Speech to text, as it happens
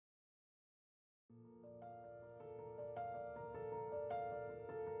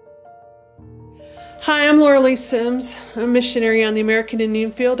Hi, I'm Laura Lee Sims. I'm a missionary on the American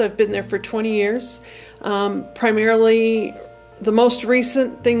Indian field. I've been there for 20 years. Primarily, the most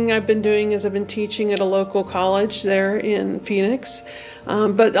recent thing I've been doing is I've been teaching at a local college there in Phoenix.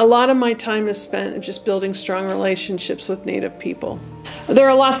 But a lot of my time is spent just building strong relationships with Native people. There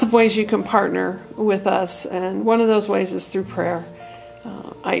are lots of ways you can partner with us, and one of those ways is through prayer.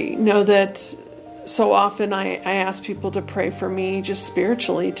 I know that so often I ask people to pray for me just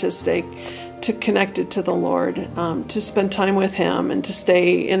spiritually to stay connected to the Lord, to spend time with Him and to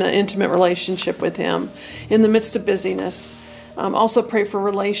stay in an intimate relationship with Him in the midst of busyness. Also pray for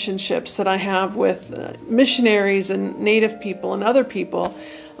relationships that I have with missionaries and Native people and other people.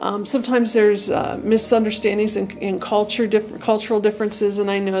 Sometimes there's misunderstandings in cultural differences,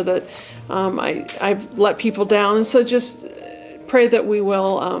 and I know that I've let people down, and so just pray that we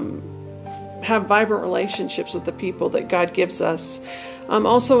will have vibrant relationships with the people that God gives us.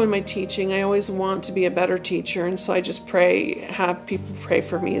 Also in my teaching, I always want to be a better teacher, and so I just have people pray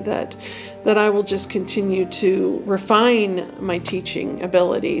for me that I will just continue to refine my teaching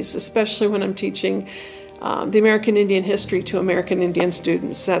abilities, especially when I'm teaching the American Indian history to American Indian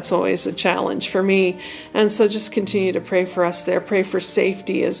students. That's always a challenge for me. And so just continue to pray for us there. Pray for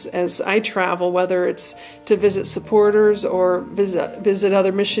safety as I travel, whether it's to visit supporters or visit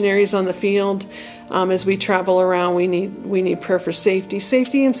other missionaries on the field. As we travel around, we need prayer for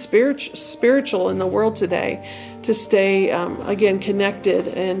safety and spiritual in the world today, to stay again connected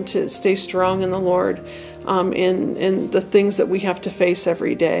and to stay strong in the Lord in the things that we have to face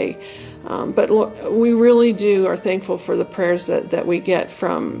every day. But we really are thankful for the prayers that we get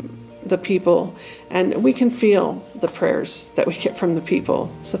from the people, and we can feel the prayers that we get from the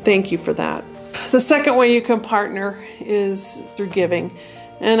people. So thank you for that. The second way you can partner is through giving.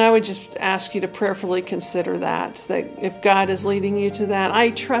 And I would just ask you to prayerfully consider that if God is leading you to that. I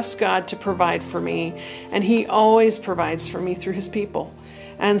trust God to provide for me, and He always provides for me through His people.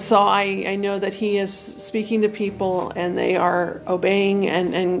 And so I know that He is speaking to people, and they are obeying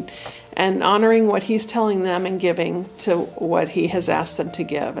and honoring what He's telling them and giving to what He has asked them to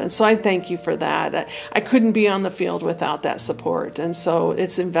give. And so I thank you for that. I couldn't be on the field without that support, and so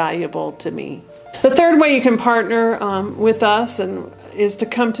it's invaluable to me. The third way you can partner with us is to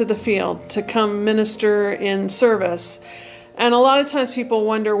come to the field, to come minister in service. And a lot of times people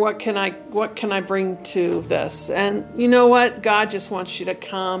wonder, what can I bring to this? And you know what? God just wants you to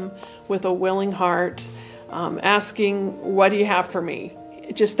come with a willing heart, asking, what do you have for me?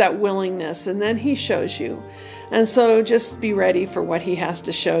 Just that willingness, and then He shows you. And so just be ready for what He has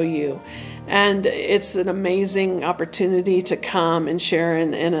to show you. And it's an amazing opportunity to come and share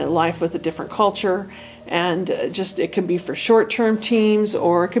in a life with a different culture. And it can be for short-term teams,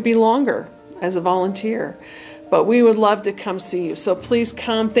 or it could be longer as a volunteer. But we would love to come see you. So please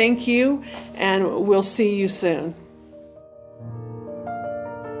come. Thank you, and we'll see you soon.